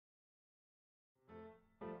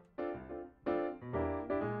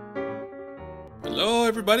Hello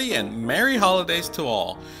everybody and Merry Holidays to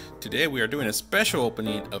all. Today we are doing a special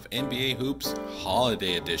opening of NBA Hoops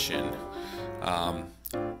Holiday Edition.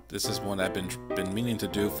 This is one I've been meaning to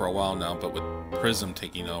do for a while now, but with Prism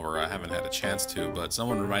taking over I haven't had a chance to, but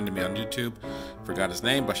someone reminded me on YouTube, forgot his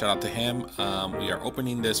name, but shout out to him. We are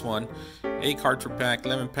opening this one, 8 cards per pack,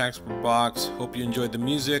 11 packs per box. Hope you enjoyed the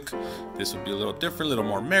music. This will be a little different, a little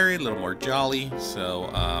more merry, a little more jolly. So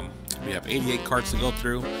we have 88 cards to go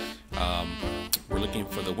through. We're looking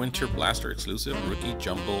for the Winter Blaster exclusive rookie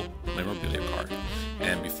jumbo memorabilia card.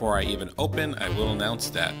 And before I even open, I will announce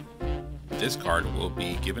that this card will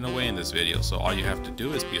be given away in this video. So all you have to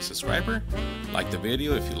do is be a subscriber, like the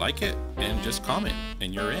video if you like it, and just comment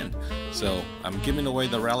and you're in. So I'm giving away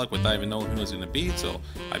the relic without even knowing who it's going to be. So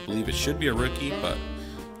I believe it should be a rookie, but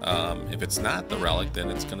if it's not the relic, then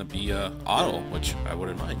it's going to be auto, which I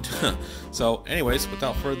wouldn't mind. So anyways,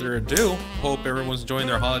 without further ado, hope everyone's enjoying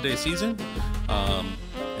their holiday season,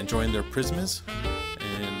 enjoying their Prismas,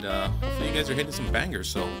 and hopefully you guys are hitting some bangers.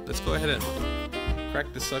 So let's go ahead and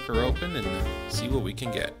crack this sucker open and see what we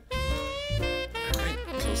can get. Alright,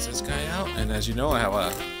 close this guy out, and as you know, I have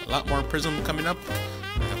a lot more Prism coming up.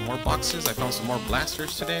 I have more boxes. I found some more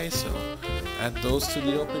blasters today, so add those to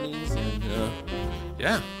the openings, and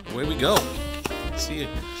yeah, away we go. Let's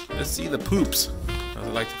see the poops, as I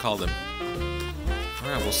like to call them.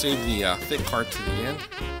 Alright, we'll save the thick card to the end.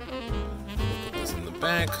 Put this in the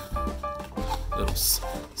back. Little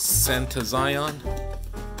Santa Zion.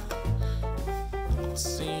 Let's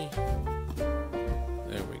see.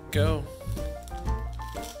 There we go.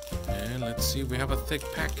 And let's see, we have a thick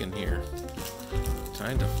pack in here.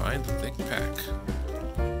 Time to find the thick pack.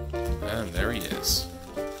 And there he is.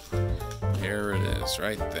 There it is,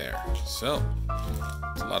 right there. So,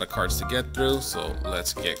 it's a lot of cards to get through, so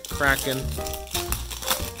let's get cracking.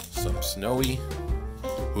 Some snowy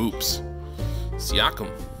hoops. Siakam.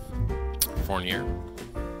 Fournier.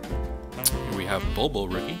 Here we have Bobo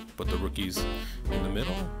rookie, but the rookie's in the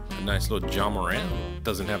middle. A nice little John Moran.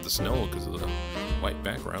 Doesn't have the snow because of the white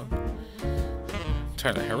background.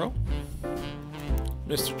 Tyler Herro.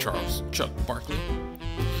 Mr. Charles Chuck Barkley.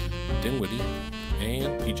 Dinwiddie.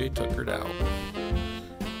 And PJ Tuckered out.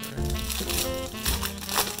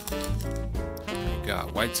 We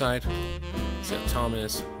got Whiteside. Zach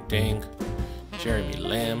Thomas. Dang. Jeremy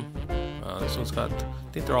Lamb. This one's got, I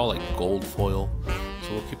think they're all like gold foil.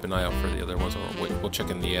 So we'll keep an eye out for the other ones, or we'll check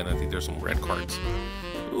in the end. I think there's some red cards.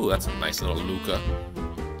 Ooh, that's a nice little Luka.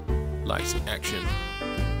 Nice action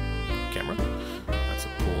camera. That's a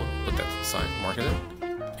cool one. Put that to the side, mark it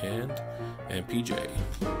in. And PJ,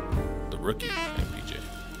 the rookie MPJ.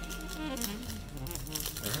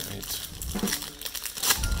 Alright.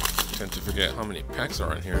 Tend to forget how many packs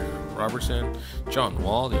are in here. Robertson, John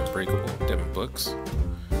Wall, the Unbreakable, Devin Books,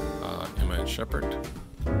 Emma Shepard.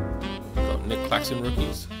 Nick Claxton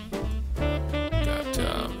rookies.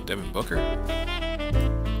 Got Devin Booker,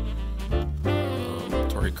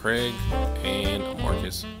 Torrey Craig, and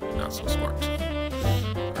Marcus Not So Smart.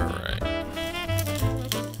 Alright.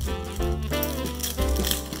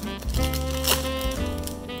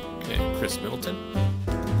 Okay, Chris Middleton,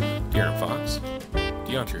 De'Aaron Fox,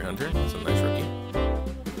 DeAndre Hunter, that's a nice rookie.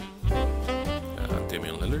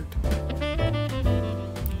 Damian Lillard.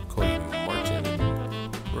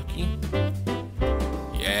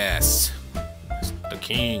 Yes, the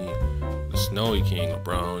king, the snowy king,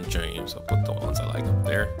 LeBron James. I'll put the ones I like up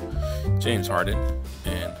there. James Harden,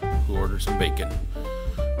 and who ordered some bacon.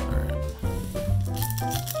 Alright.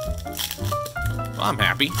 Well, I'm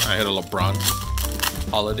happy. I had a LeBron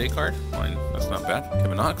holiday card. Fine, that's not bad.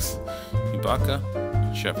 Kevin Knox,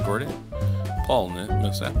 Ibaka, Chef Gordon, Paul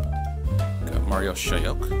Millsap. Got Mario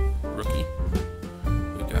Shayok, rookie.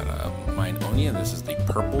 We got Mine Oni, and this is the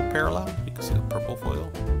purple parallel. You can see the purple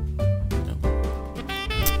foil.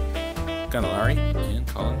 Larry and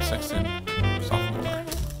Colin Sexton, sophomore.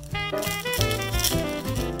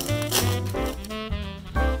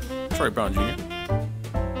 Troy Brown Jr.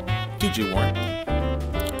 TJ Warren.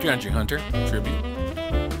 DeAndre Hunter, tribute.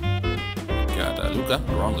 Got Luka,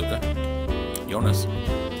 the wrong Luka. Jonas.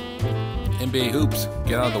 NBA Hoops,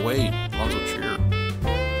 get out of the way. Lonzo Trier.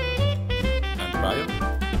 Adebayo.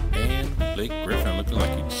 And Blake Griffin, looking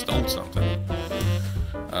like he stole something.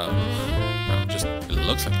 It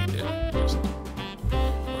looks like he did.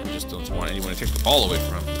 Or just doesn't want anyone to take the ball away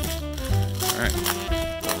from him. Alright.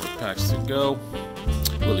 4 packs to go.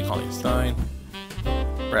 Willie Cauley-Stein.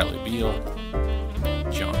 Bradley Beal.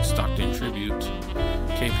 John Stockton Tribute.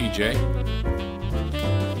 KPJ.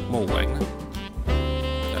 Mo Wagner.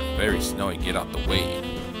 That very snowy get out the way.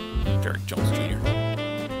 Derek Jones Jr.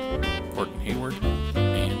 Gordon Hayward.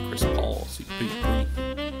 And Chris Paul. CP.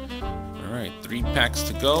 packs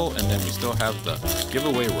to go, and then we still have the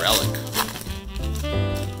giveaway relic.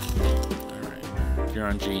 Alright,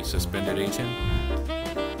 Kieran G, suspended agent.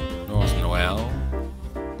 Noel.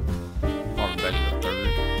 Marvin Bagley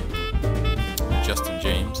III. Justin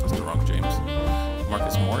James, that's the wrong James.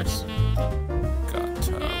 Marcus Morris. Got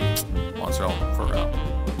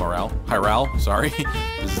Montreal Hiral, sorry.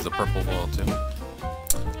 This is the purple foil too.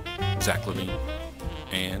 Zach Levine.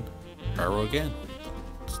 And Haro again.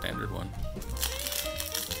 Standard one.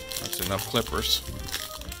 That's enough Clippers.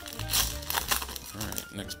 Alright,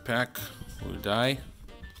 next pack. Blue die.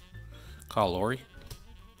 Kyle Lowry.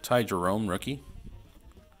 Ty Jerome, rookie.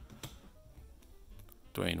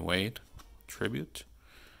 Dwayne Wade, tribute.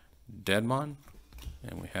 Deadmon.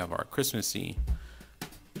 And we have our Christmassy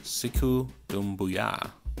Siku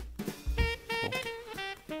Dumbuya. Cool.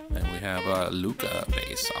 And we have Luka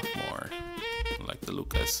base sophomore. I like the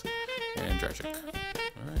Lucas. And Dragic.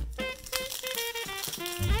 Alright.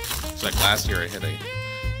 It's like last year I hit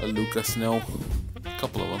a Luka Snow. A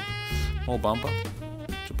couple of them. Mo Bamba.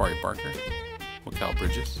 Jabari Parker. Mikal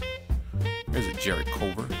Bridges. Here's a Jared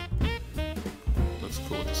Culver. Looks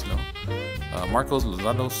cool with the snow. Marcos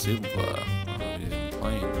Lozano Silva. He's been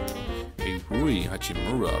playing. A Rui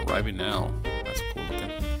Hachimura arriving now. That's cool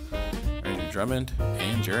looking. Randy Drummond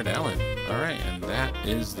and Jared Allen. Alright, and that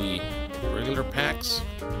is the regular packs.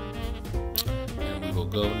 And we will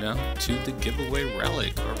go now to the giveaway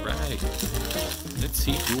relic. Alright. Let's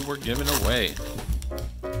see who we're giving away.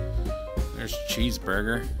 There's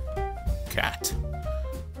Cheeseburger. Cat.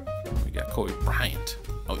 We got Kobe Bryant.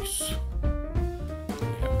 Nice. We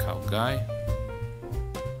have Kyle Guy.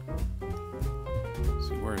 Let's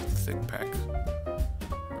see, where's the thick pack?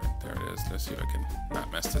 Right, there it is. Let's see if I can not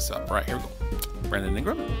mess this up. Right, here we go. Brandon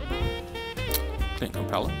Ingram. Clint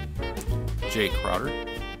Capella. Jay Crowder.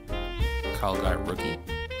 Kyle Guy rookie.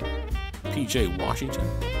 PJ Washington.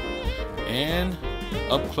 And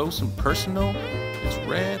up close and personal, it's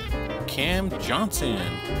red. Cam Johnson.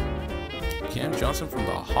 Cam Johnson from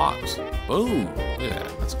the Hawks. Boom! Look at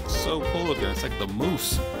that. That's so cool looking. It's like the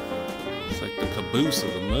moose. It's like the caboose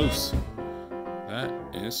of the moose. That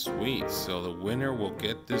is sweet. So the winner will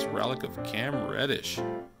get this relic of Cam Reddish.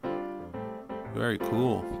 Very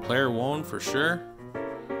cool. Player 1 for sure.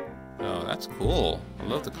 Oh, that's cool. I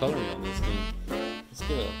love the coloring on this thing. Let's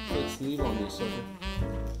get a quick sleeve on this sucker.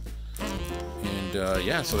 And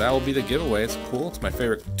yeah, so that will be the giveaway. It's cool. It's my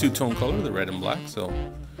favorite two-tone color, the red and black. So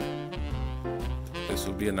this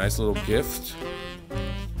will be a nice little gift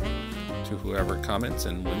to whoever comments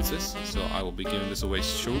and wins this. So I will be giving this away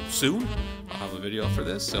soon. I'll have a video for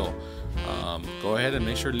this. So go ahead and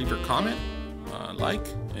make sure to leave your comment, like,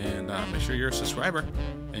 and make sure you're a subscriber,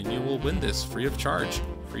 and you will win this free of charge,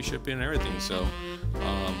 free shipping and everything. So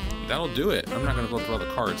that'll do it. I'm not going to go through all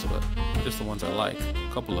the cards, but just the ones I like.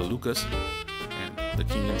 A couple of Lucas and the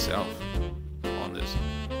King himself on this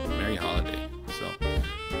Merry Holiday. So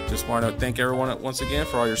just want to thank everyone once again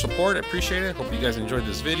for all your support. I appreciate it. Hope you guys enjoyed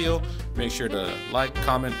this video. Make sure to like,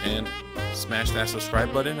 comment, and smash that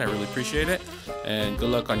subscribe button. I really appreciate it. And good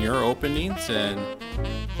luck on your openings, and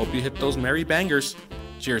hope you hit those merry bangers.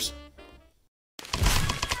 Cheers.